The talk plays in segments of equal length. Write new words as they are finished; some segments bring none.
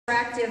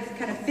active,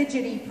 kind of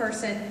fidgety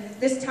person,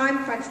 this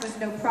time crunch was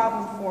no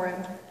problem for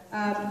him.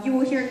 You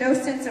will hear no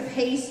sense of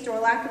haste or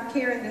lack of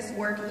care in this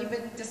work,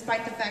 even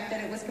despite the fact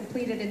that it was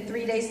completed in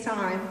 3 days'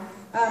 time.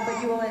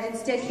 But you will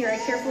instead hear a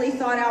carefully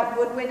thought out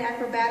woodwind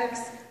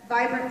acrobatics,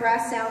 vibrant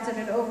brass sounds, and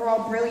an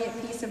overall brilliant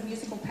piece of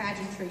musical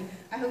pageantry.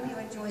 I hope you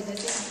enjoy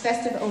this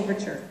festive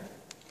overture.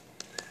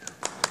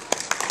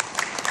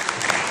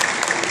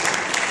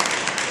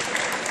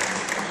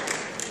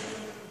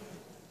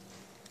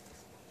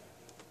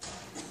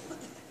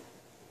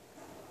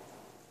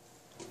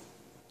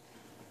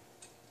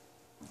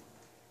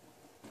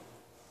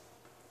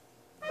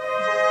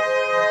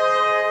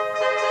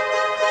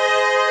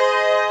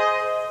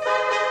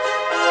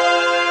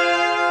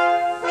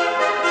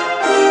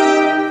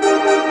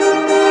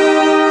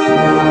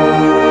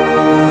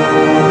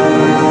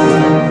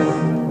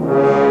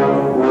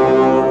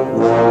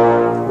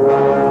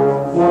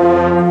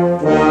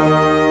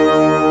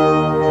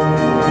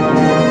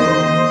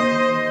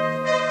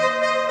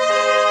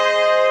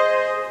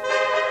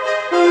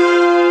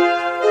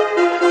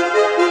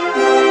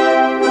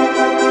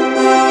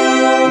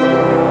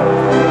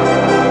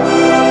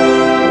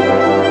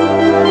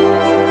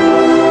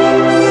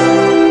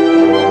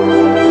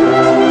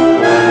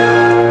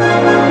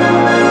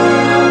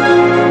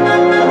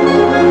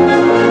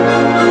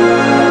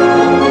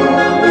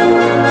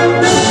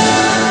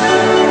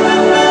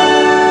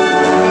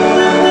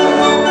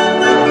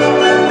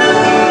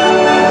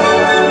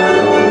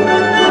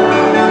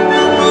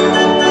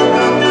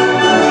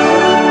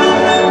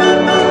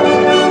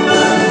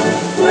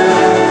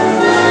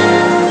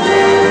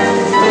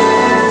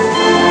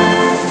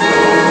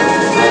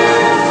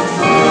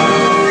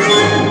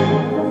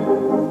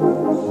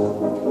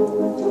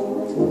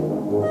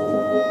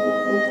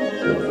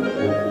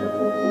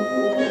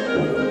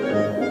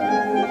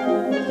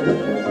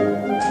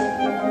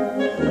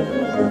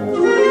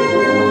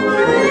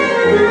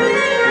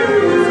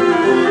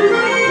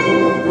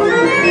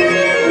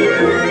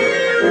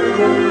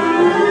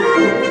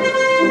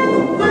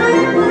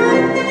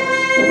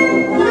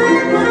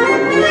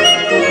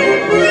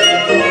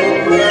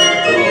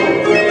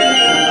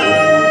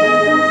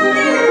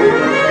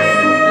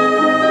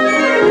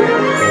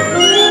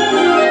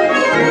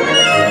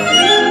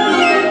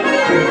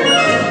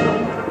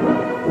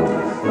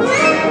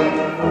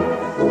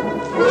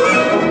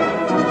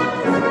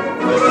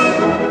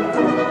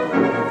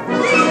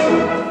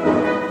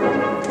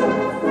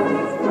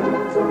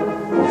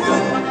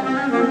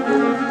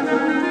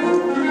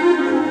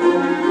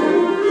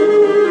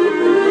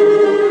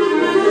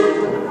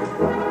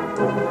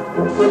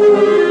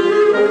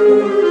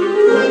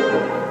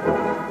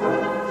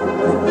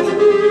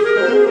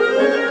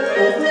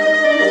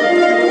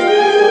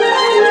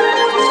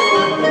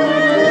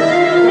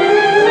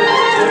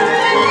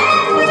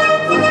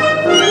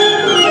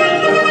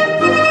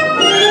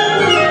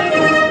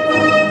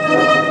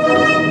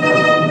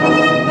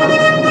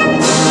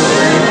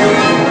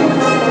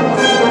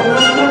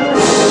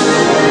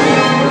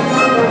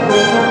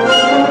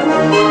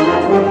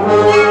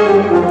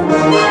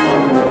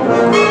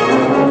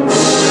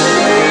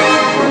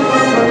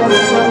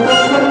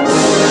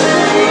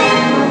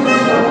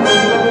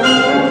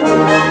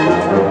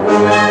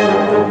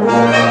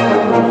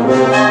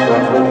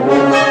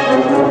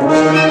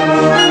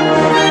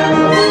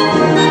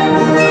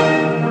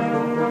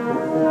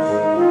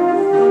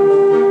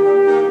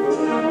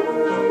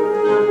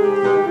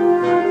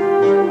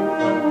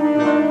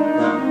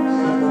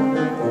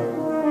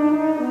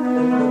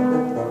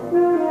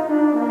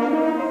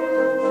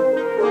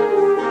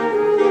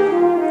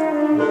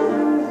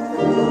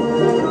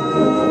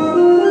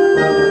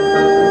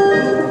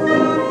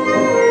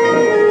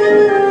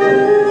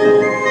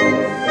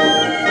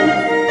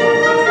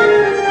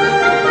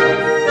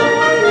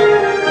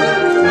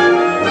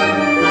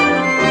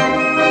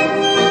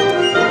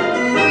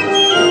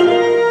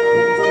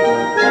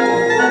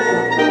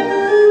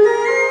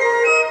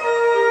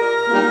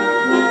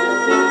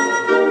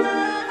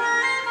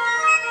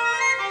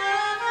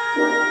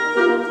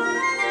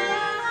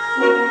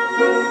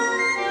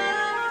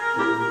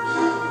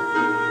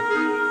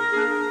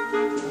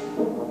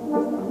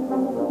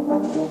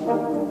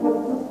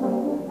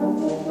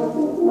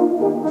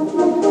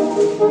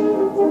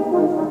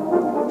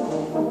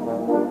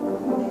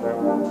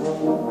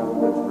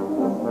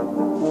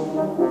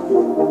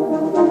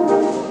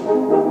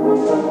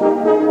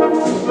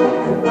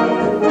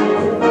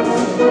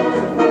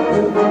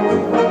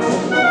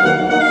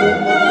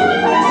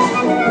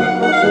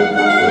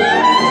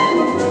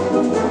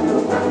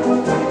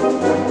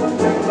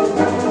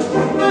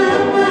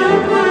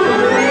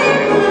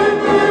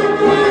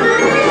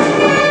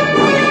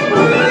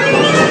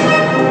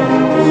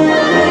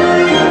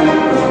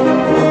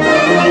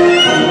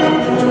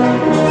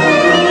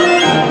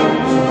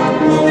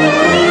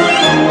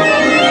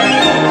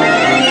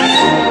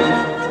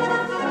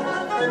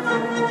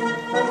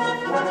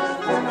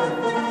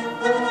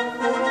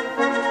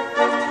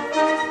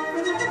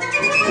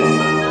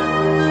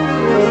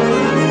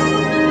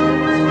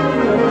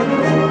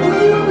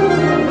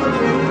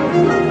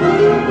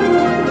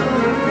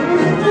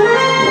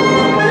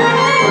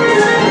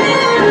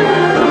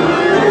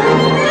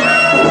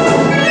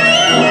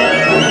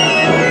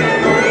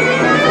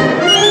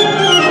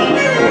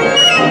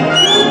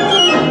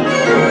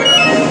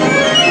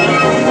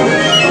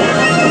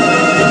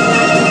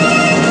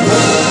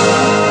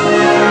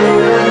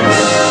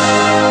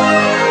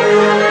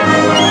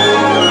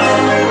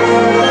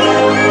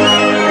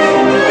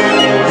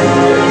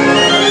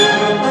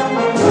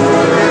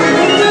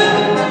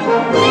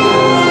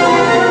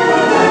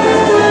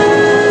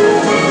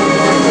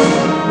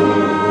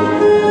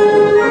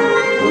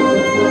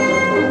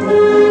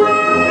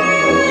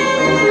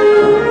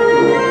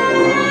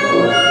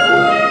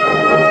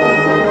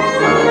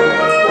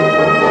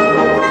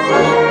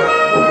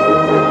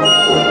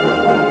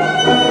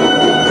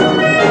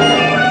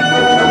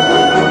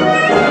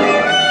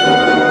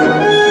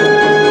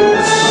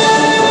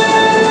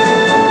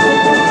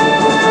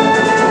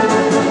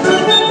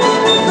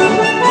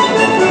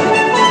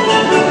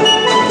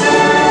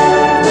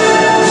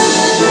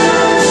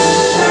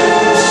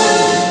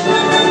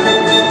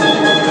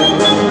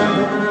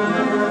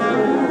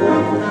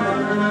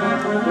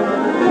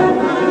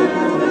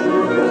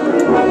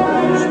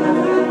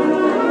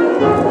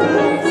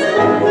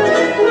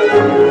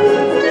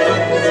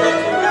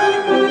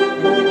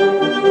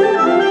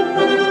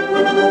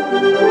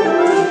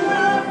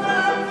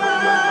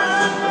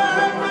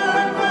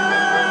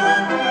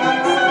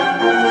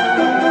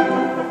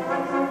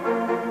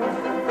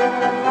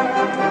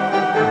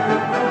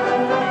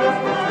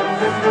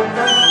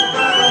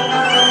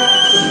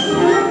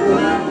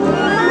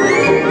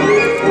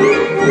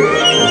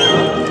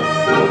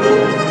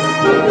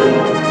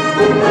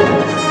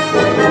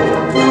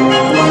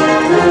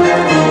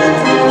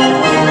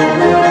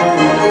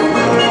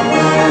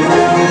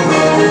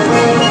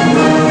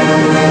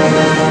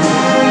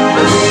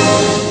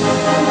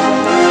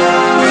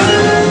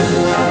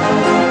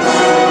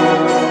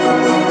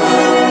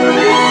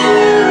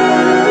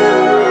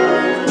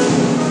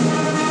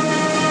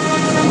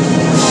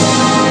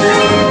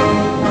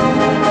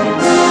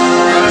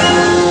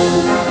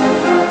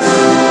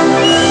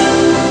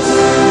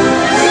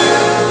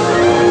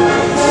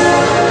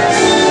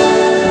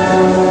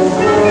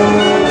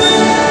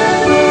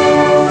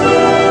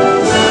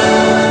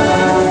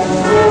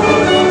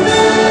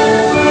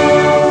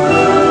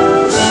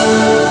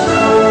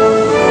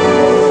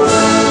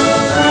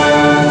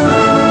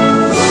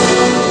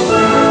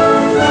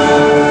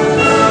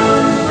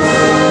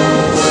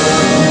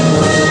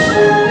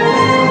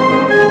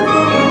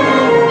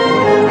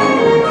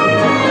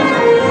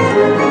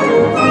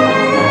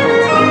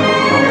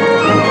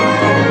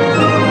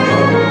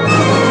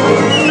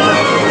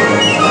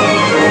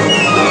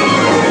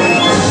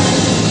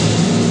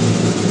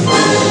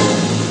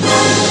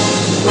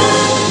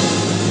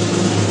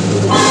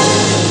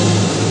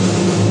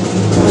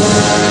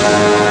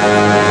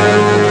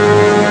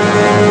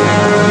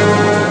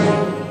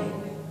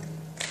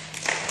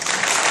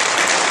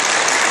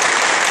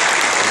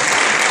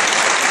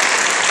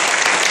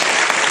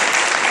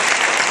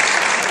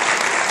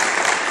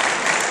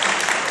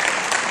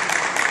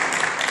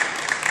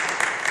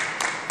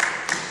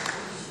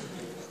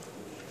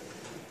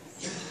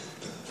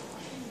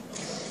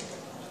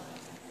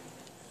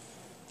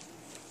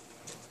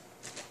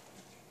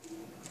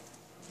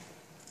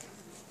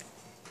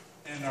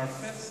 And our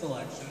fifth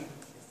selection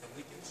is the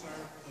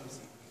Lincolnshire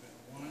Posy, Unit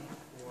 1,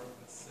 4,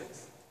 and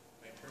 6,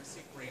 by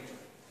Percy Granger,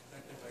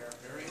 conducted by our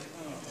very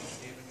own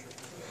David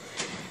Triple.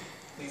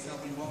 Please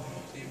help me welcome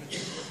David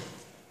Triple.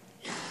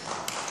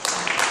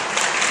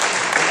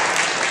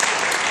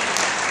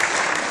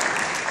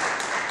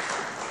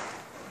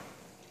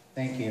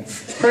 Thank you.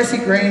 Percy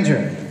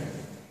Granger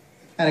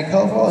had a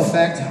cultural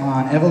effect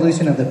on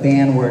evolution of the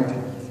band work.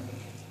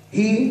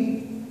 He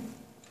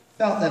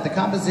felt that the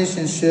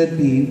composition should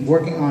be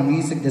working on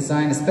music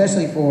design,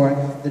 especially for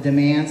the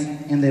demands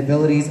and the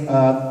abilities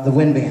of the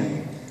wind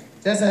band,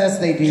 just as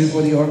they do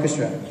for the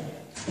orchestra.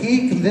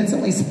 He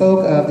convincingly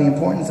spoke of the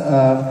importance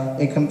of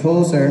a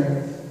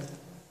composer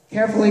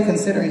carefully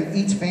considering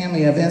each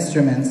family of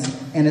instruments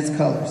and its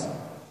colors.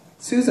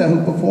 Sousa,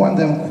 who performed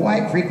them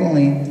quite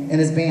frequently in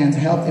his bands,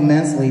 helped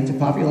immensely to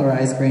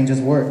popularize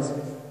Granger's works.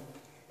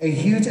 A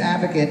huge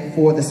advocate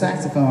for the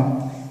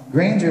saxophone,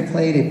 Granger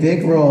played a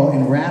big role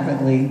in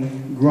rapidly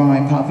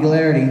growing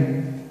popularity,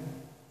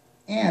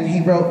 and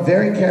he wrote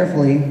very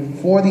carefully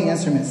for the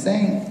instrument,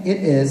 saying it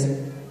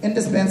is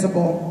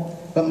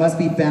indispensable but must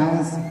be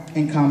balanced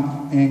and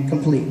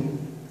complete.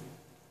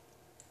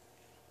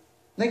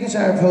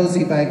 Lincolnshire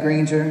Posy by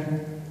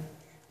Granger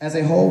as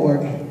a whole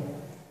work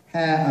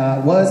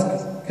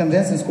was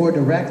convinced and scored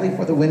directly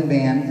for the wind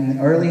band in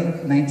the early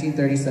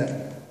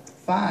 1937.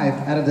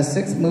 5 out of the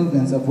 6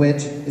 movements of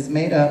which is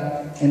made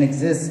up and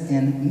exists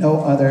in no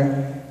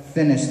other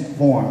finished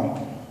form.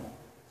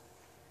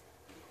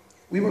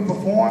 We will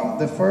perform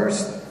the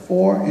first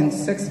 4 and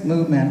 6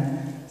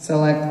 movement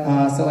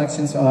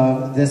selections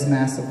of this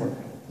masterwork: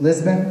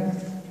 Lisbon,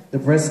 The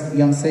Brisk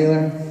Young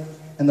Sailor,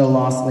 and The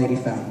Lost Lady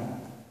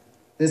Found.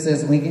 This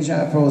is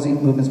Lincolnshire Posy,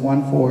 movements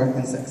 1, 4,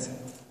 and 6.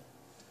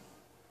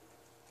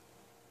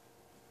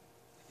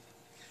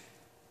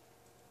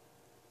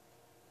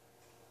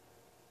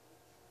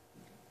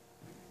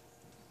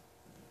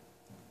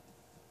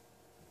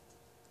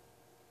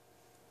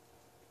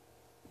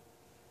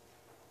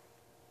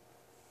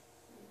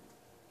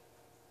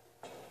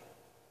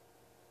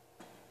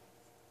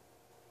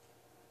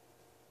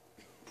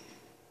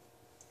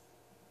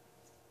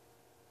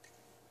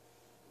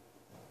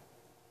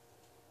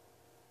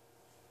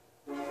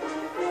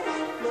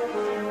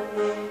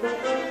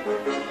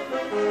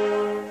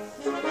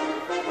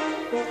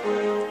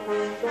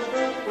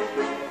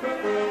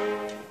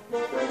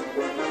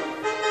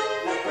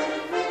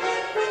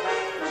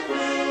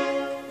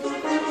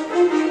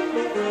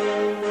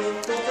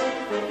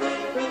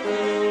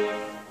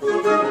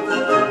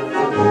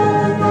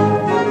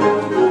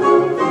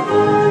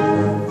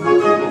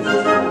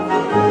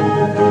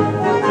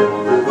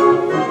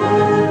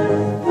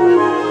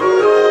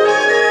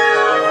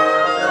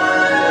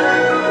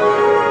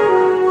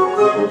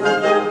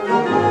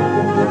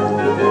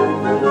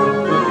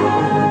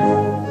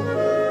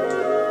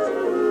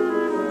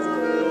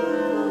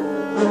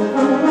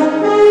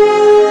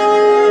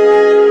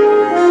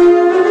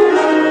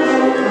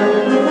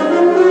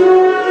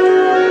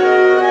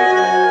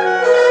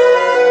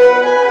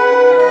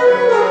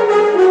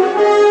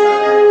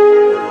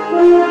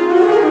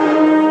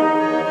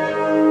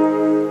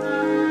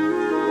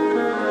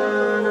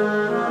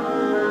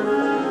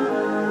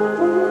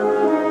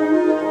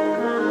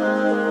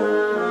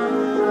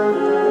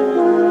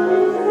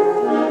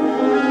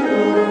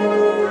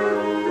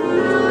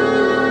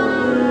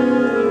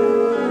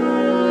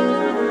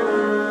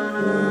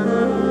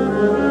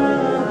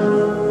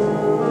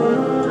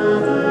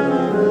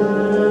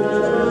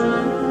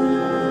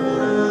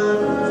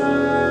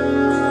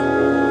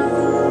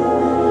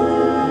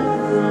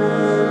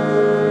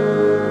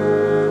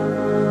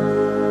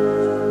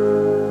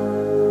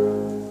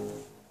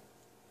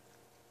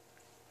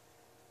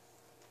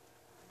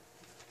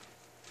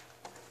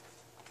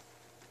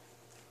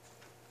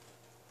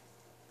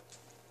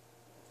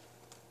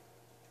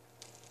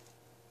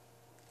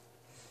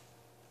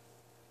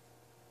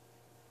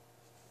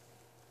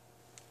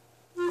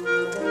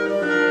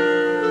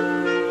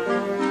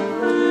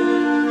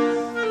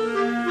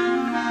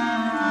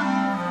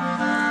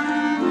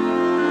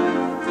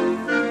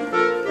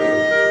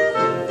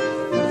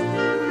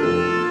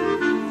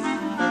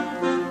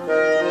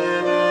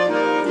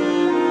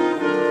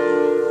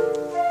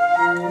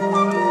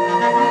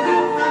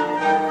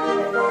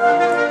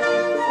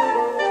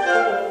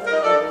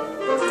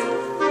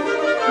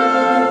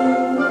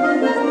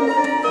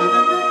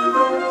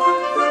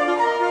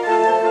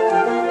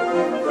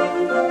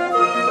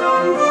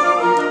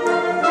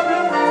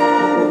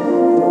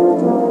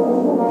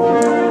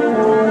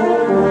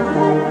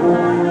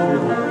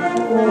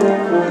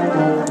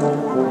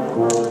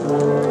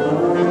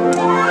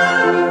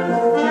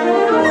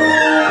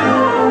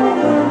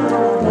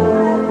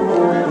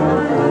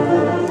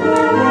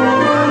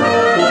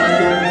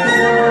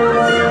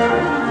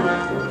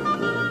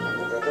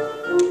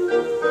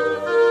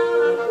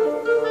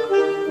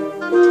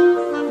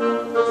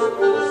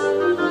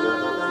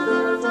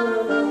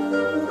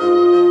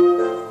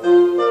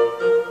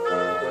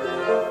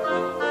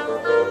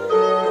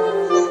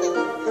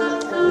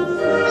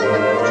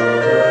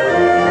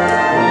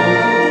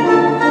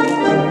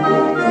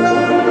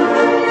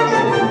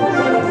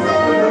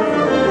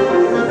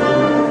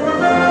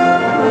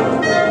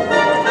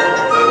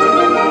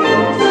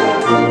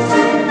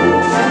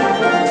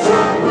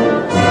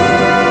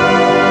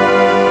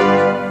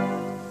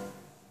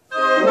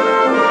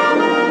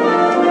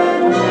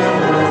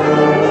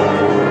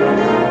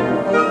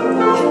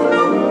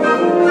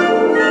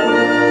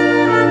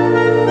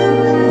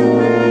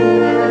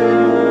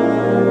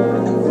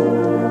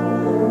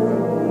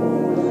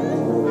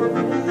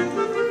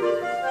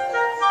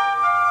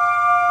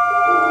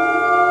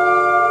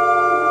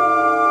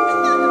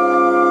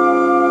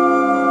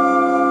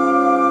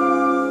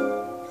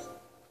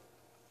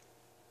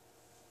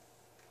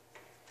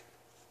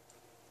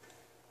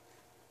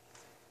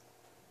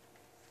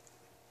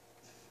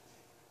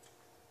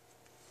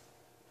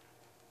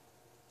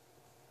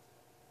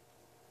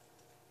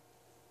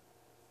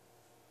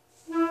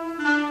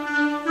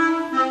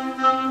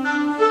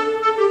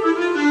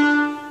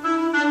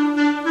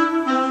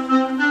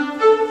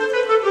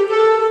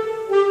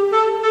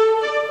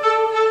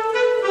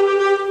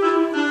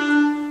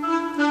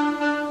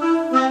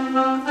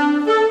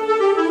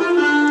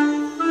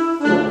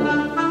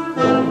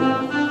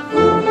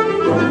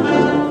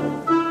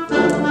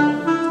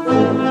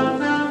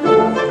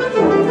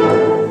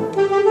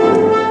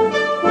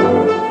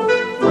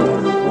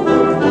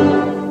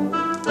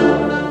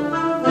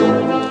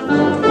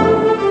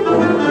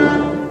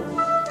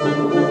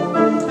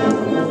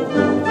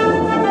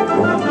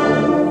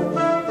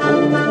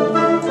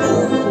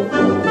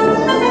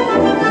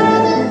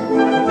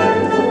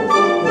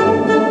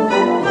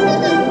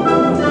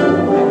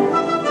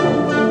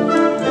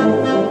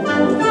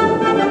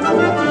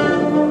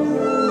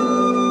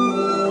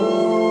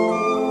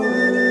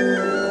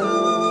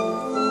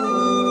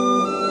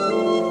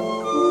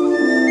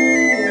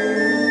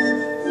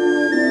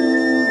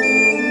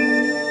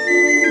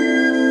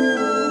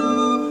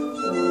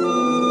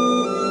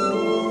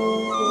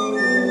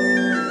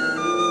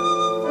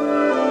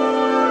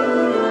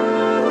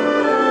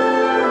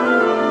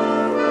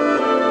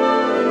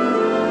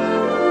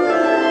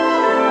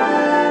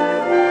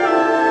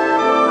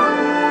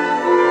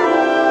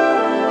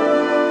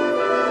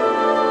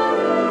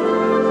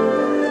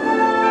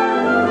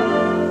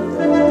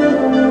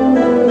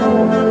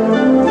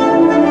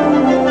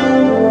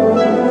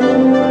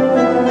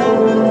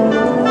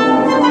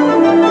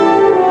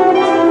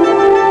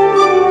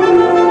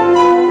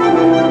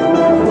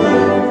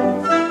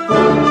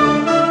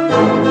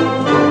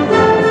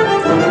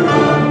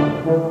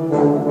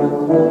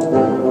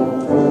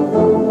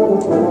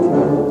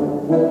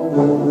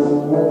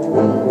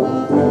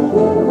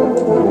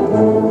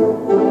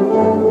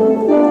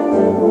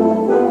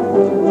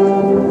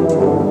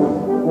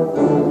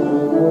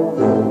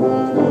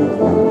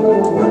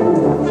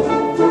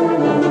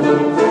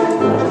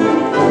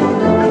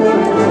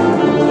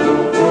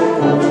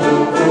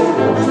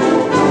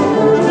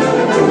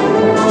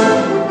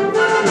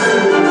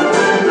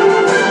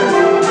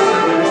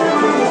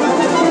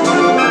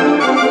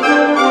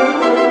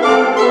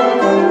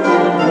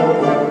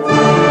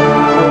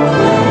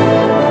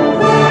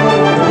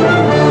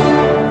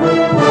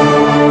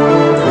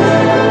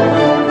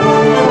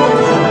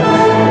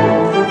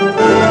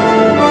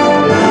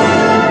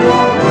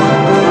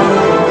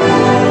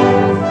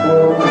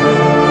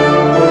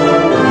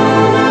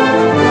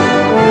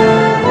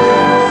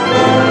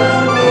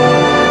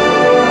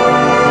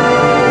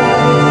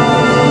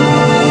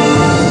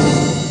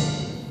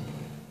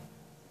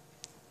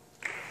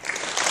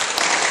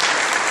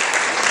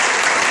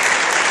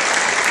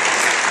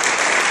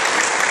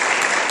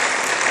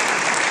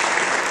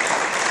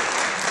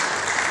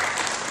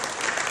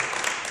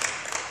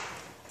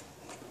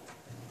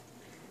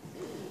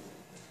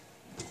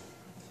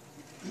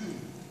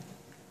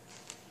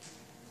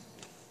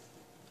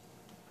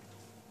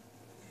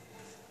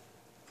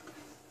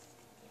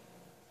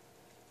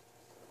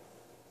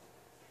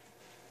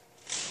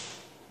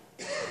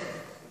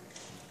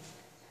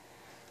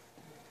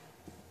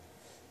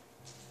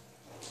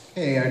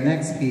 Okay, our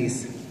next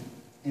piece,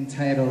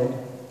 entitled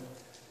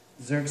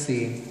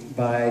Xerxes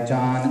by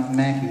John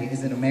Mackey,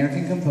 is an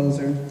American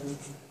composer.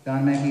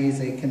 John Mackey is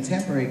a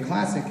contemporary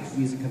classic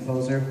music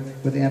composer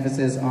with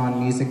emphasis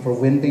on music for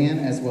wind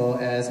band as well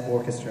as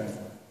orchestra.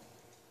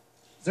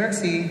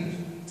 Xerxes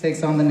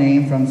takes on the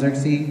name from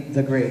Xerxes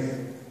the Great,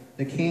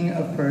 the king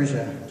of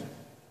Persia.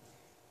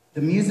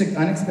 The music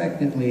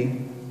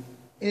unexpectedly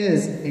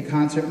is a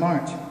concert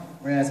march,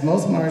 whereas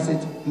most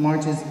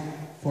marches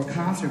for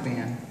concert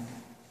band,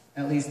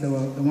 at least the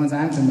ones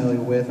I'm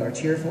familiar with, are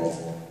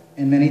cheerful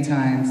and many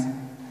times,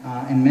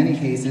 in many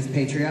cases,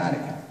 patriotic.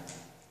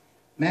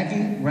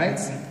 Mackey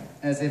writes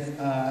as if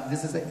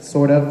this is a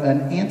sort of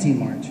an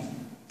anti-march,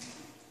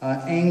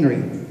 angry,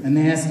 a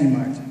nasty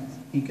march,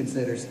 he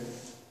considers,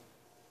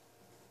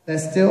 that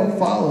still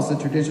follows the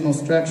traditional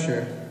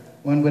structure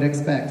one would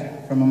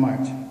expect from a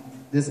march.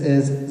 This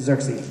is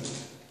Xerxes.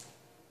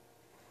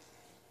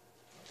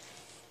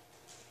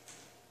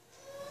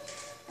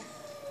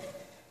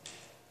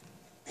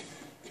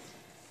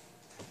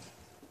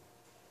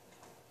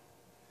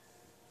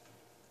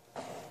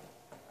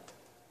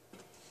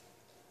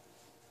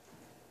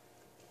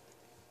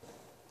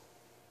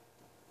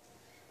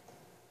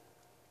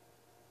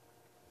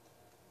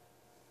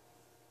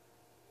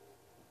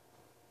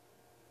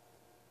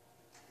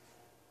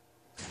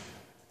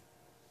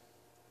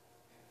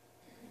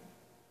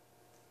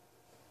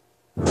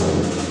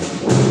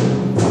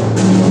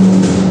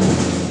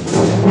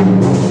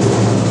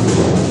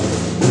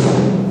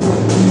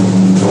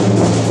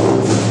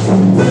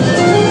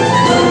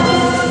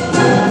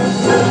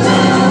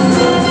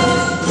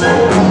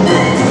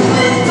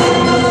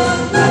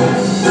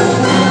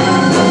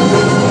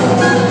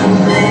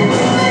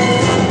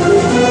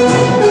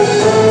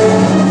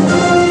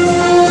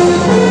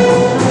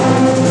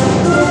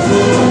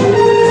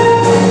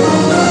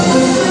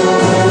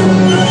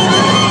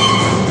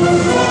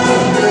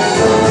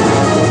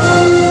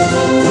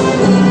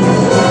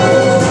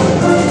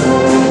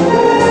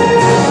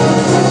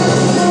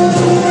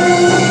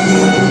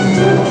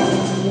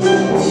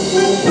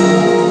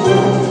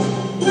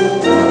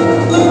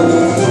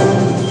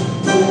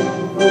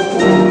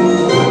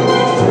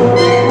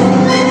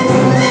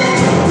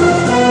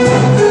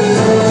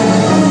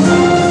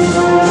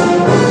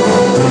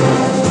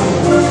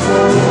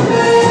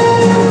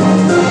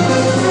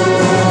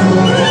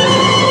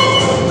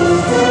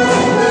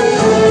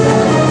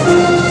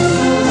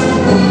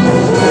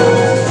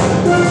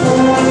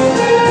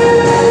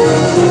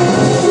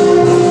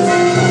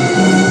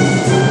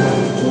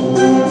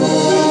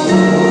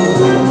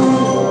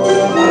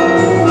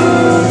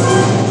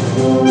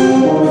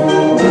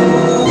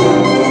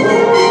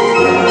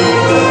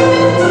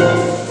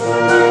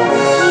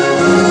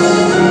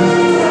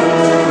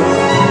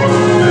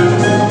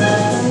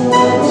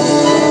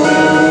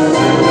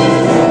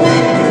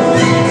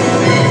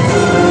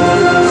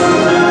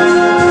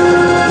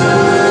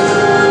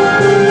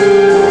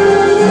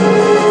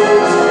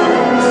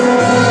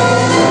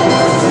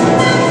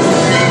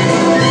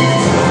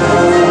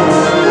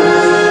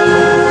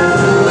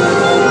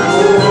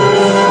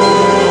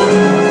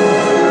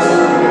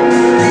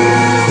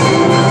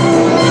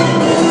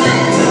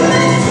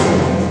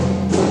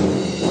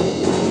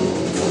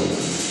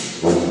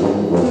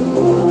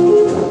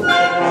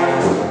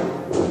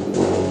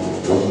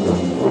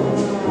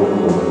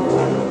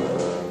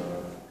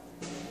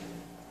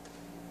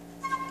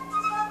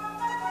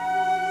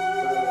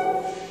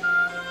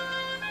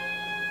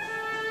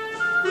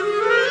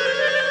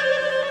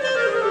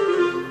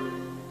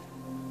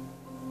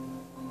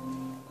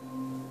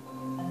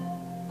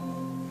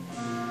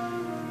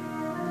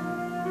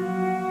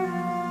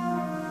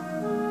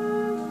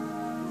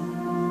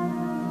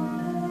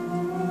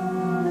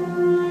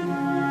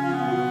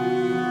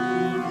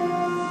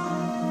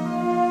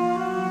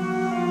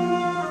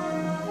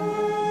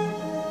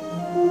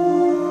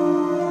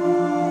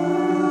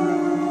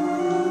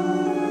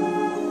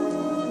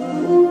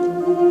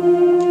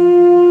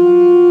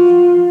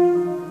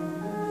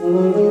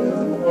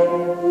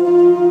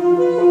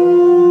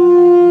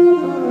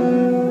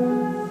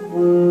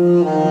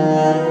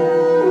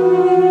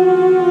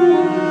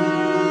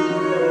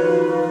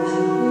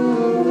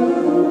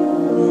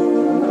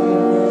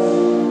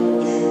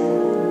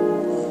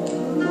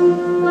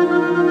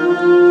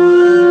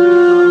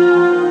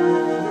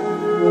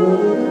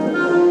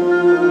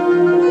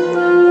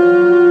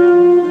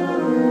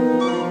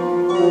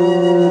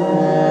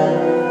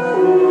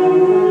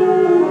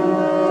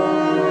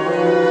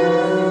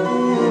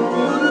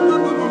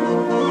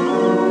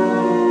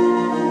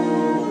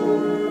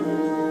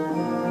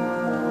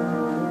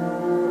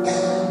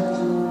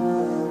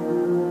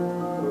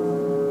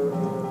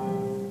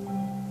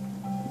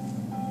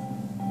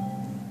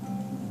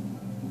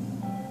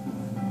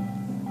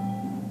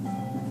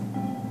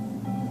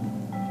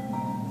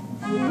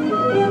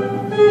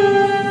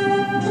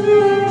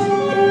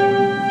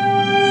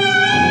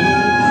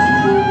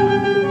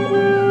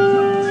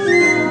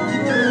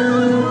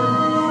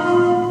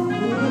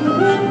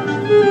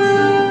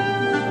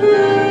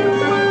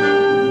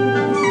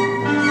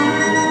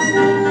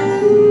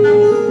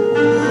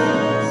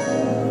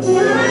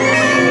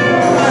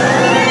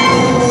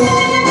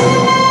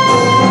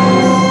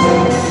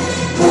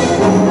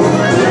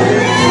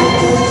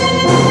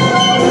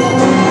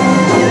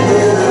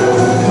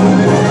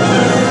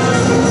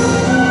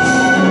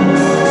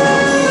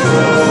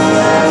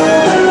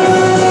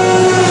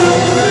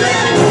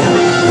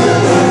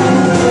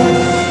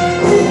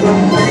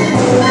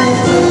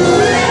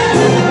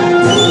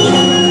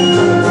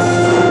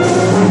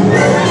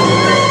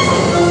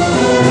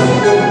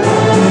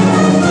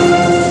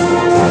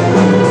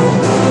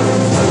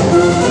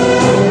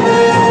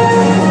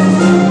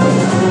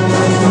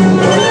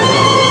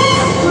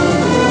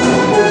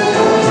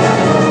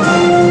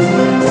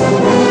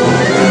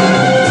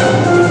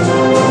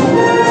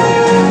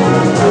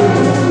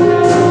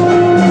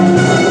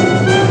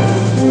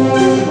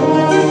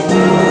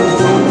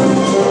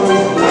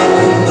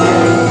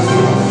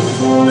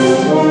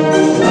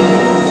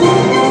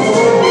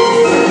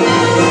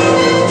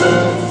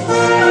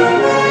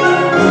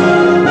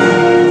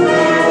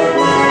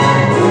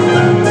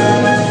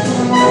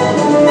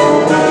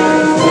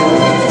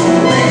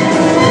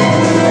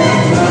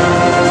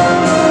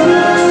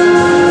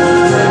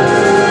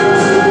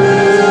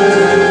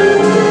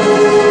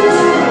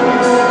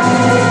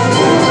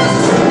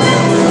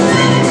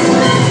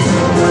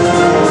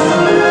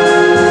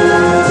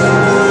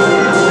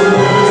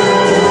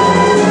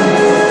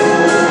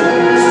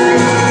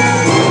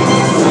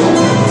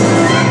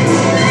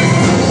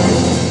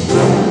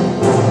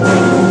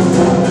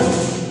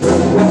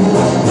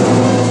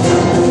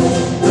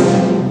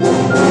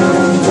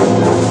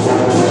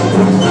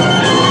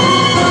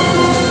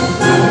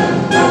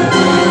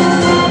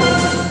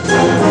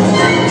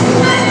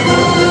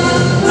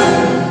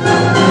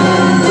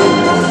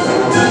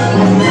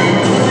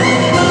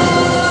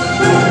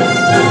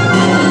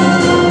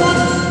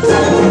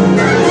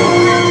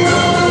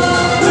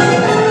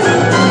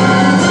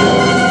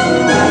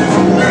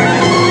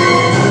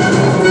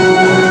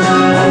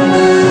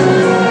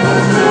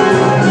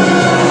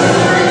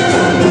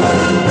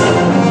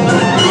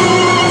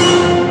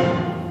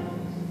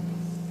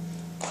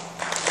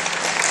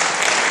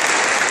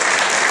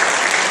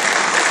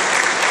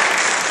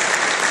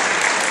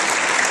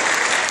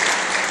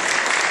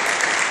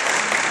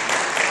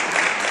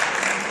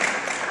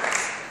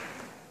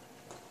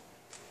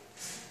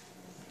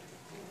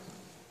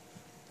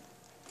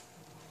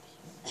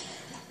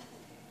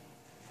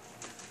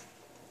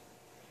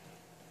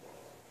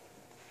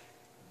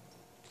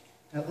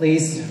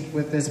 least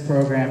with this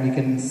program, you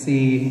can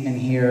see and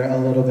hear a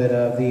little bit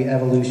of the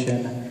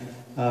evolution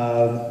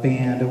of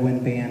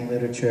wind band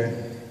literature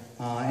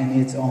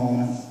in its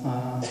own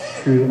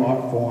true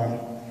art form.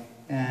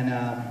 And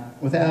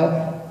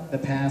without the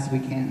past, we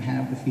can't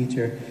have the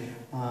future.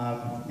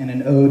 In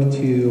an ode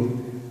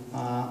to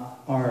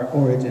our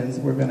origins,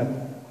 we're going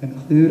to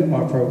conclude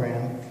our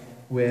program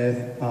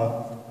with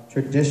a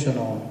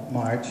traditional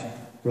march,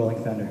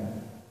 Rolling Thunder.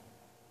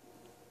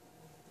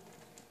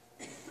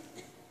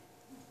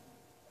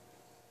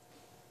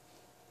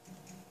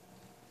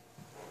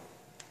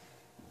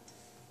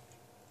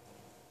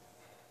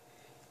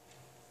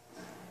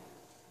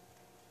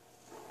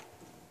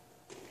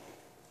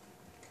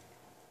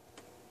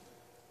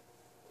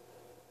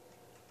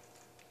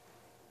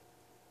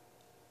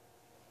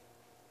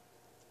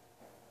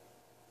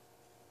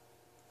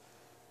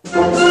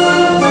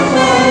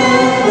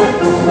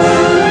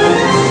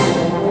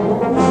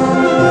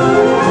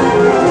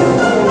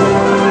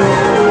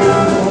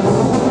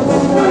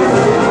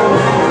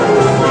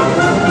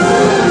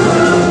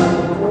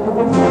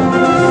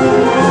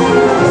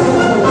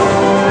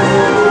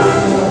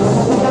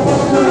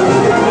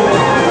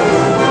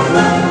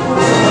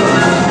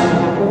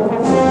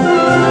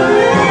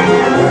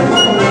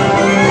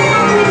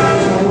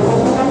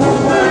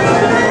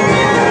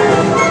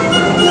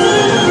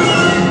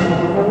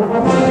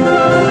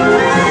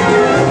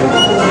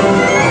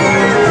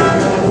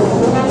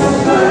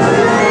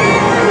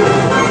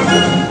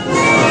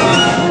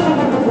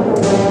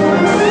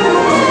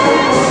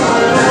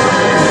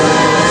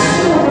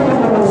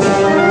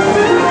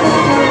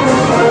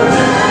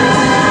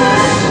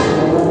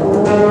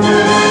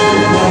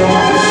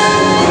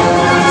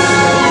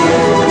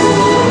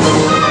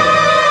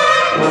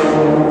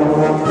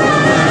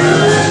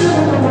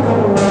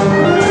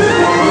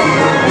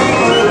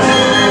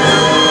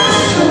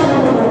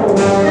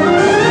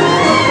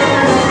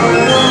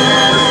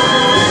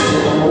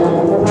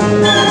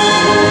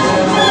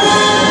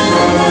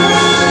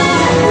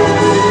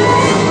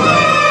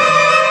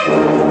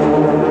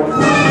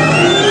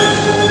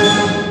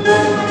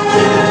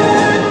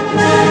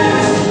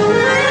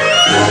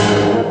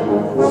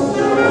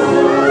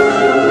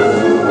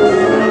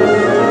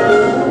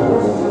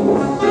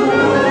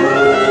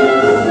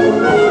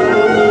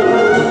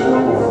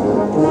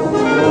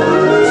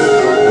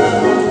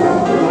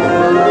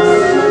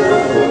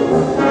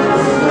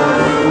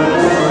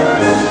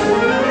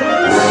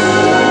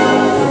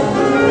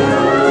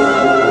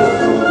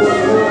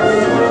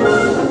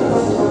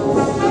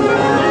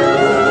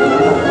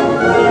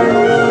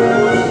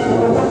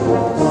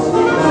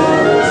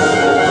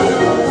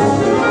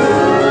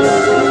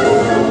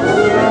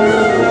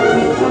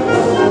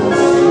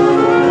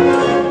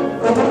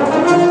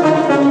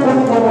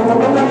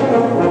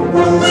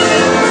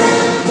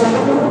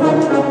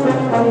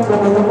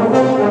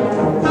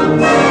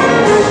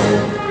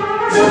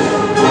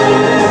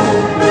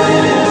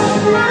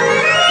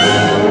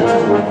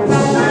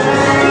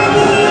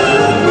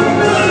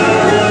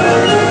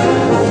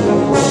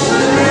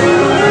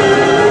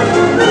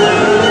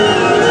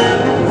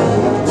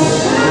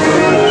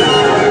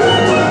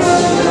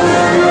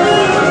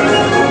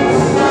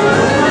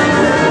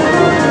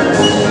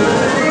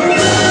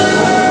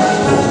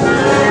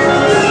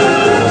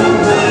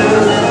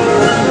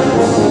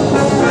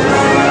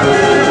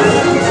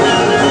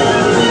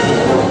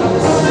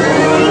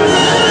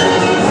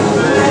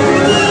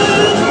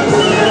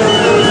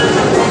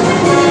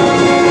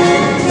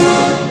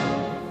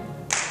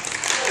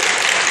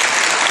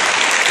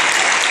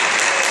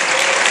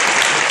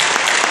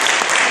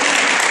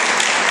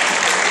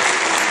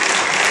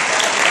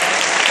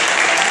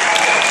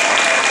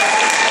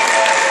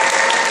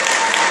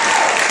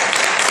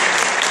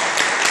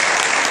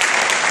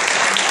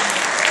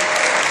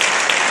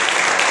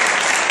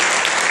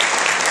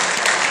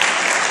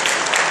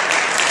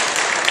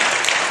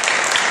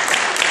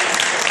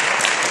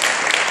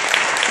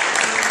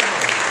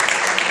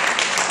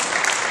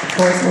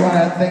 Of course, I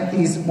want to thank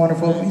these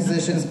wonderful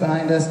musicians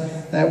behind us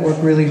that work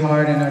really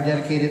hard and are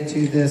dedicated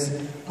to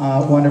this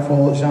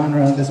wonderful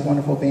genre, this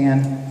wonderful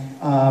band.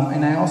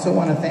 And I also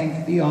want to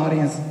thank the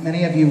audience.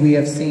 Many of you we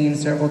have seen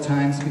several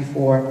times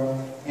before,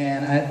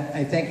 and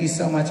I thank you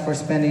so much for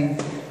spending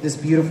this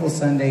beautiful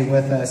Sunday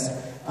with us.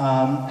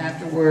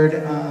 Afterward,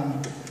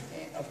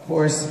 of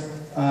course,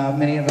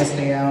 many of us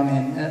stay out,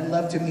 and I'd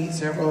love to meet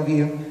several of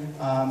you.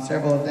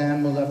 Several of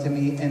them would love to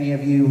meet any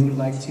of you who'd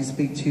like to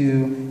speak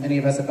to any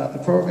of us about the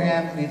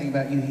program, anything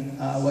about you,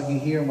 what you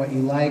hear and what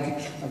you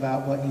like,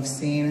 about what you've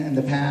seen in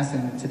the past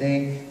and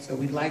today. So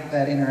we'd like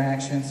that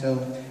interaction. So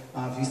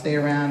if you stay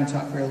around and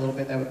talk for a little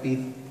bit, that would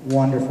be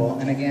wonderful.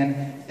 And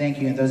again, thank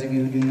you. And those of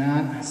you who do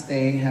not,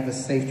 stay, have a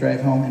safe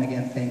drive home. And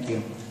again, thank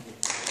you.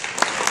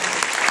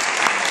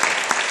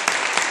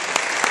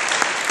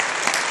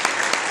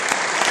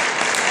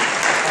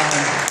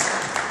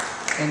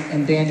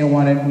 And Daniel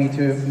wanted me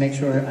to make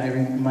sure I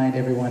remind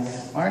everyone,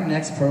 our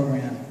next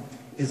program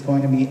is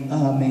going to be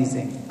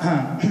amazing.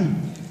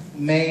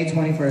 May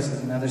 21st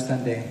is another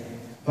Sunday.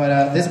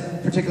 But this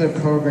particular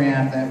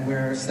program that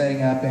we're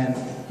setting up and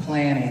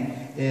planning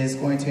is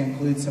going to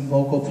include some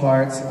vocal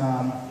parts.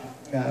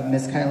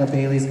 Miss Kyla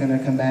Bailey is going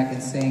to come back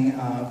and sing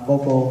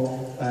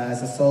vocal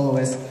as a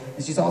soloist.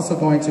 And she's also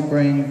going to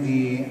bring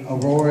the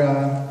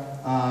Aurora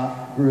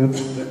group,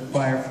 the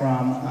choir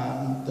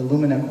from the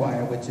Lumina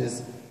Choir, which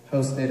is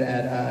hosted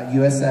at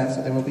USF.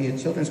 So there will be a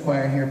children's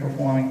choir here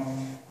performing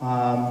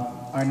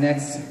our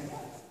next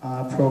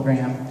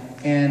program.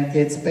 And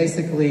it's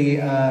basically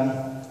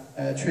a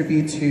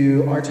tribute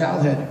to our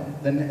childhood,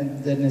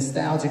 the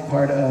nostalgic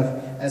part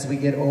of, as we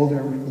get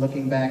older,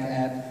 looking back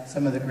at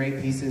some of the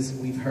great pieces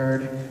we've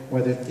heard,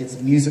 whether it's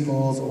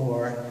musicals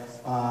or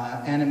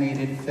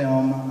animated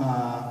film,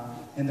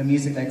 and the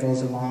music that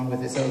goes along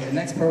with it. So the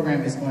next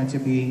program is going to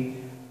be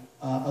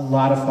a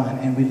lot of fun,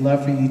 and we'd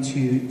love for you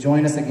to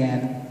join us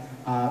again.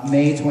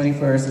 May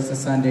 21st, it's a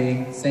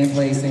Sunday, same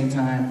place, same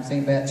time,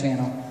 same bat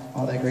channel,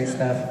 all that great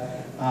stuff.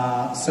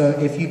 So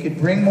if you could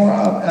bring more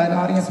of an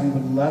audience, we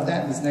would love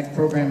that. This next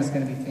program is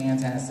going to be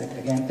fantastic.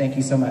 Again, thank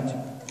you so much.